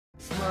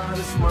mine,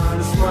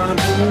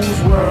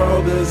 whose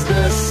world is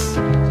this?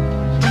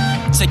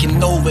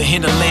 Taking over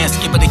in the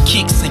landscape of the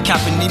kicks and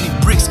copping any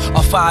bricks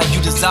off fire you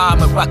desire.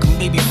 My rock can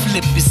maybe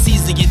flip. It's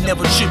easy, you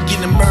never trip. Get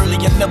them early,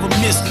 I never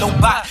miss no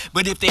bite.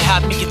 But if they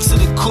hot, make it to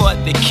the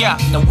court, they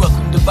count. Now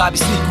welcome to Bobby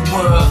Sneaker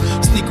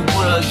World. Sneaker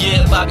World,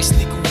 yeah, Bobby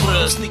Sneaker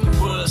World. Sneaker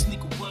World,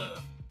 Sneaker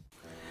World.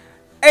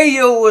 Hey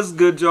yo, what's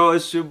good, y'all?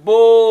 It's your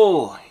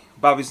boy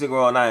Bobby Sneaker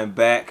World, and I am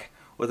back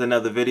with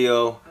another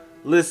video.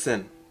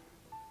 Listen,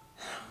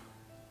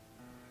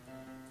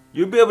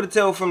 you'll be able to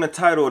tell from the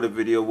title of the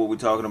video what we're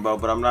talking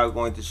about, but I'm not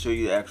going to show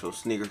you the actual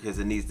sneaker because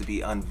it needs to be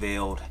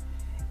unveiled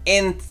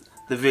in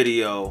the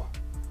video.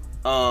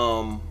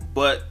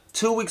 But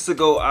 2 weeks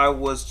ago, I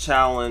was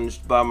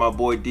challenged by my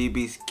boy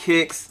DB's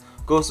Kicks.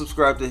 Go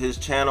subscribe to his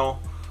channel.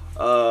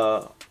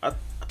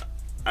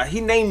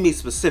 He named me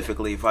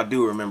specifically, if I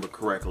do remember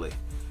correctly.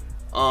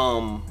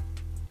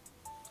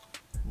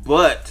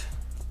 But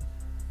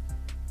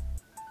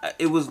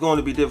it was going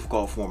to be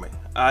difficult for me.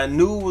 I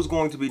knew it was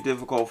going to be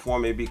difficult for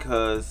me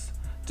because,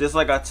 just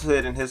like I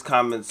said in his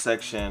comment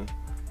section,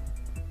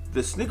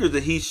 the sneakers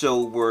that he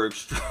showed were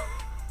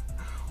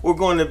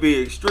going to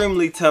be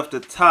extremely tough to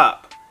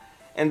top.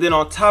 And then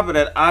on top of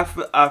that, I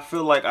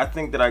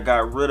think that I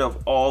got rid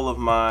of all of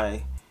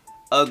my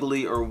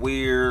ugly or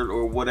weird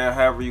or whatever,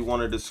 however you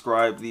want to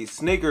describe these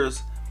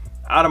sneakers,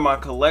 out of my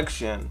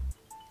collection.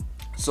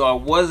 So I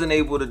wasn't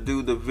able to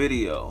do the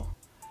video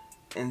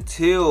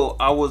until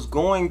I was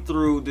going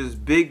through this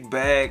big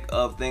bag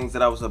of things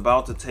that I was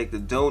about to take to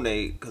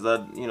donate, because I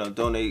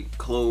donate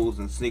clothes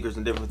and sneakers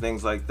and different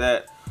things like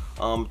that,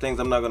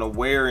 things I'm not gonna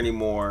wear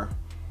anymore,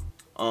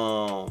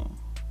 and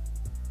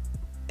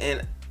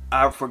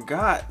I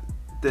forgot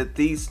that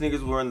these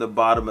sneakers were in the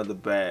bottom of the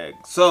bag.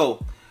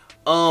 So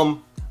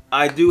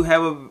I do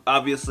have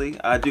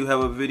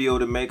a video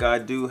to make. I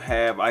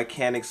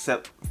can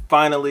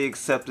finally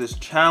accept this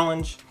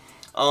challenge.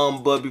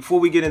 But before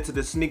we get into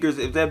the sneakers,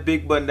 if that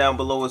big button down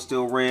below is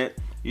still red,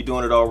 you're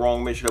doing it all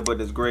wrong. Make sure that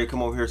button is gray.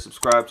 Come over here,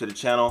 subscribe to the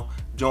channel,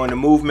 join the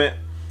movement.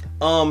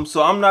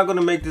 So I'm not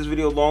gonna make this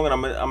video long, and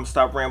I'm gonna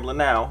stop rambling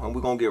now, and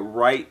we're gonna get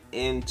right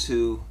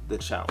into the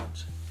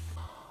challenge.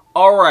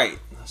 All right,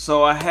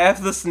 so I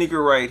have the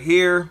sneaker right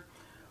here.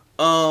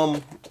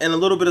 And a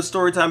little bit of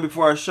story time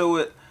before I show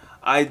it.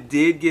 I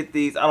did get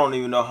these. I don't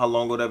even know how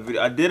long ago that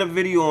video. I did a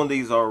video on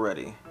these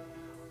already.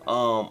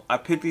 I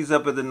picked these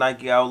up at the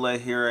Nike outlet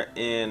here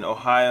in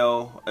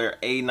Ohio, or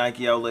a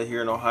Nike outlet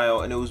here in Ohio,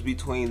 and it was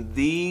between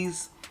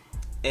these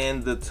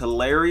and the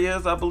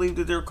Talarias, I believe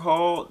that they're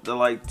called. The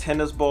like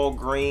tennis ball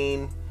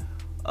green,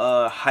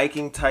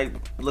 hiking type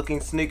looking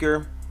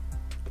sneaker.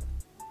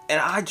 And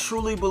I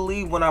truly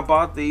believe when I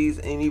bought these,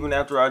 and even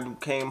after I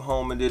came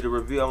home and did a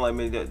review, I'm like,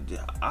 man,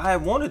 I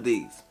wanted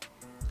these.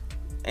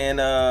 And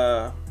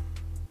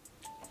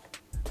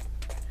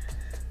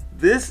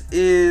this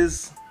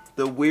is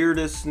the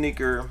weirdest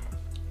sneaker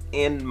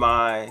in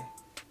my,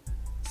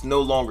 it's no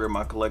longer in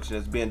my collection,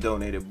 it's being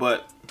donated,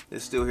 but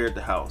it's still here at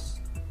the house.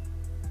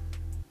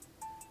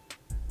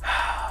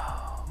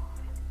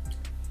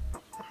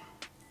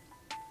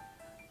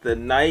 The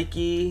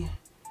Nike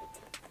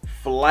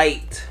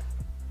Flight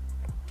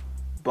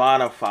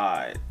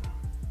Bonafide.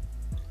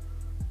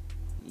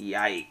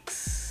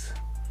 Yikes.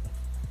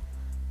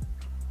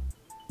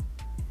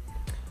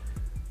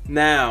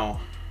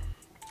 Now,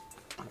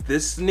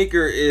 this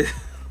sneaker is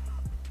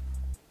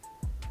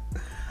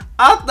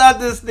I thought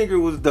this sneaker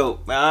was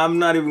dope. I'm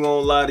not even gonna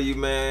lie to you,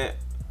 man.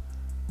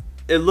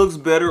 It looks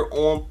better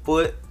on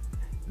foot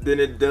than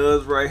it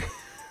does right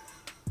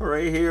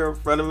here in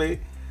front of me.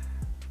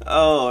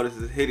 Oh, this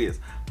is hideous.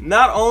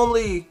 Not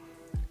only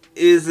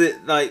is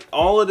it like,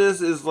 all of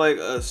this is like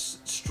a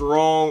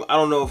strong, I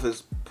don't know if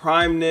it's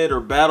prime knit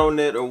or battle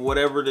knit or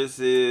whatever this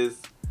is.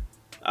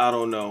 I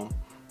don't know.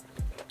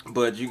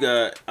 But you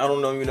got, I don't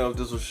even know if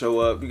this will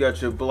show up. You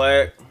got your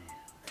black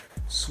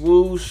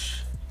swoosh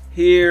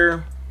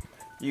here.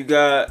 You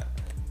got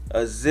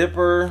a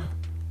zipper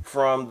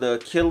from the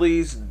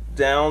Achilles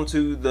down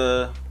to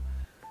the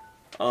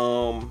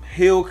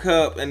heel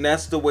cup, and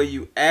that's the way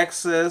you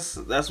access.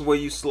 That's the way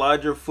you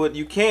slide your foot.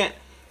 You can't,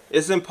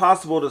 it's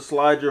impossible to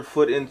slide your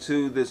foot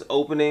into this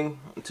opening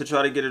to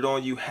try to get it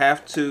on. You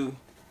have to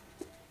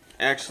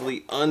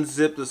actually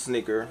unzip the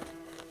sneaker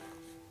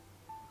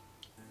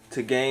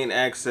to gain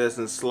access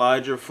and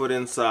slide your foot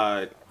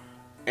inside,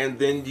 and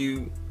then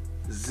you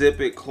zip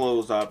it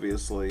closed,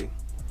 obviously.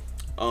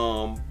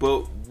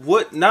 But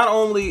what, not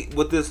only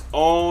with this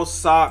all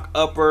sock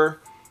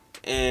upper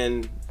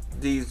and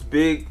these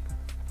big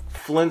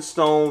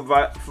Flintstone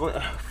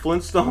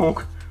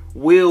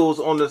wheels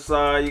on the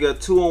side, you got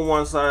 2 on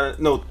one side,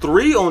 no,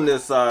 3 on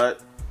this side.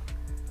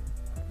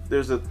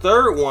 There's a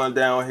third one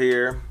down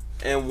here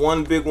and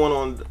one big one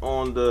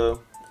on the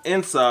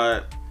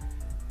inside.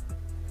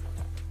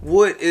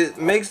 What it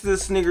makes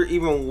this sneaker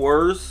even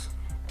worse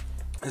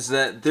is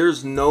that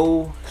there's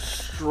no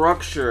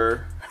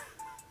structure.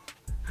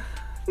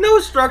 No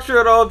structure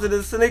at all to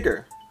this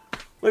sneaker.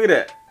 Look at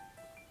that.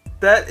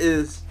 That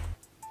is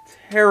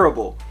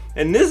terrible.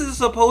 And this is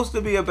supposed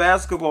to be a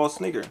basketball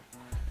sneaker.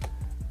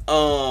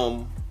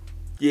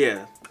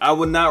 Yeah, I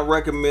would not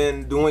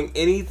recommend doing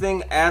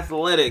anything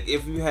athletic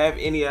if you have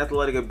any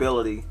athletic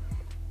ability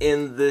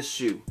in this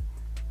shoe.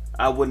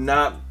 I would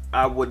not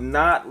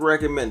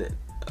recommend it.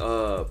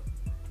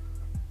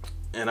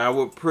 And I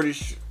would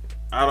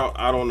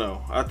I don't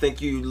know. I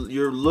think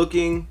you're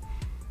looking,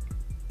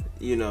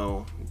 you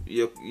know,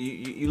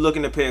 you're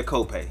looking to pay a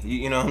copay.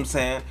 You know what I'm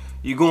saying?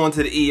 You going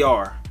to the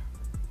ER,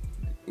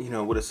 you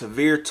know, with a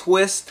severe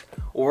twist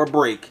or a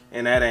break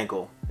in that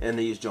ankle and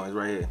these joints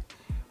right here.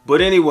 But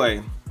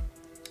anyway,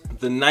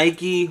 the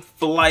Nike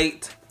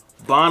Flight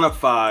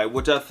Bonafide,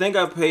 which I think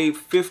I paid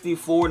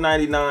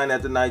 $54.99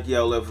 at the Nike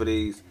outlet for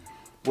these,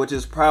 which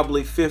is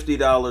probably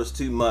 $50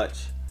 too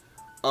much.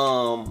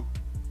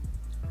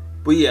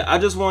 But yeah, I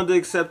just wanted to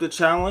accept the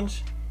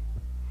challenge.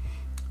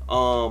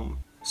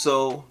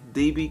 So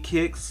DB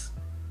Kicks,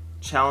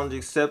 challenge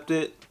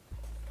accepted,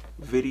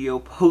 video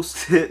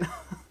posted.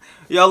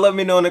 Y'all let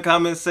me know in the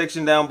comment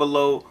section down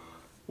below.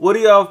 What do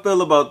y'all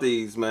feel about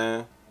these,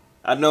 man?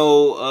 I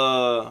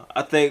know,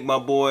 I think my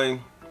boy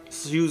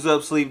Shoes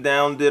Up, Sleep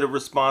Down did a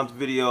response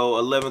video.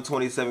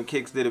 1127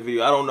 Kicks did a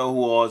video. I don't know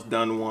who all has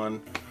done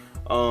one.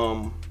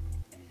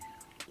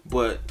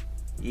 But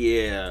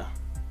yeah.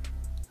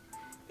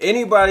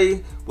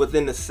 Anybody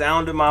within the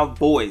sound of my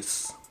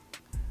voice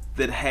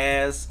that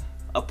has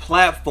a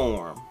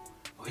platform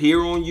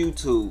here on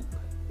YouTube,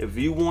 if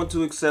you want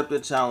to accept the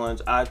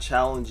challenge, I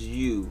challenge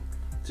you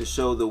to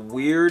show the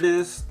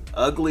weirdest,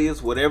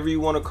 ugliest, whatever you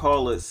want to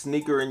call it,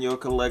 sneaker in your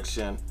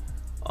collection.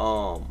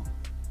 I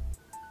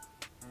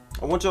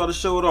want y'all to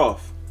show it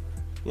off.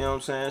 You know what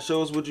I'm saying?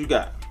 Show us what you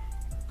got.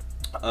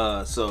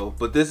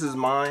 But this is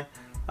mine.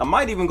 I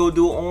might even go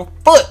do it on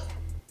foot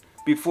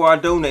before I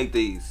donate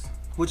these.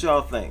 What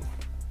y'all think?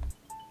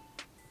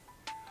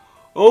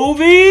 OV!